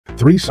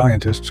Three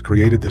scientists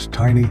created this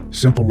tiny,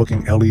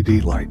 simple-looking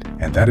LED light,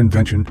 and that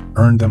invention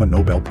earned them a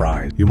Nobel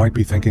Prize. You might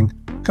be thinking,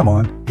 come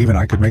on, even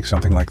I could make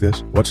something like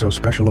this. What's so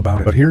special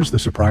about it? But here's the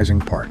surprising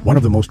part. One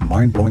of the most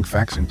mind-blowing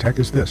facts in tech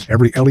is this.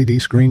 Every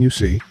LED screen you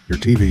see, your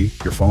TV,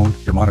 your phone,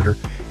 your monitor,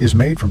 is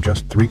made from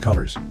just three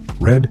colors: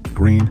 red,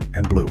 green,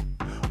 and blue.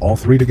 All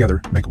three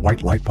together make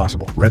white light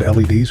possible. Red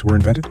LEDs were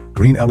invented,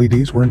 green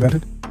LEDs were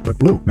invented,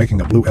 but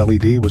making a blue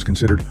LED was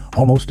considered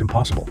almost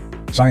impossible.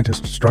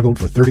 Scientists struggled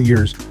for 30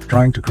 years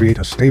trying to create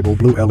a stable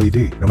blue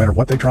LED. No matter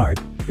what they tried,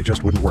 it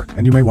just wouldn't work.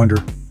 And you may wonder,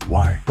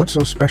 why? What's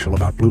so special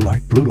about blue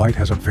light? Blue light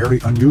has a very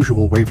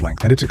unusual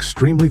wavelength, and it's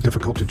extremely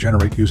difficult to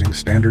generate using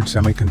standard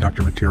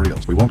semiconductor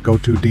materials. We won't go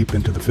too deep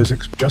into the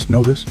physics, just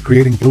know this: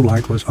 creating blue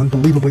light was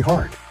unbelievably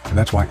hard. And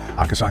that's why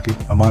Akasaki,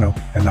 Amano,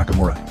 and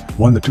Nakamura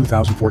won the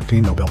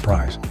 2014 Nobel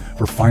Prize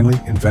for finally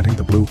inventing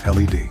the blue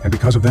LED. And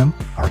because of them,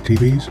 our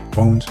TVs,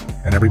 phones,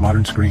 and every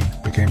modern screen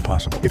became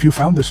possible. If you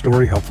found this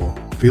story helpful,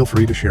 feel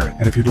free to share it.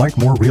 And if you'd like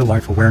more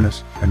real-life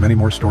awareness and many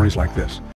more stories like this,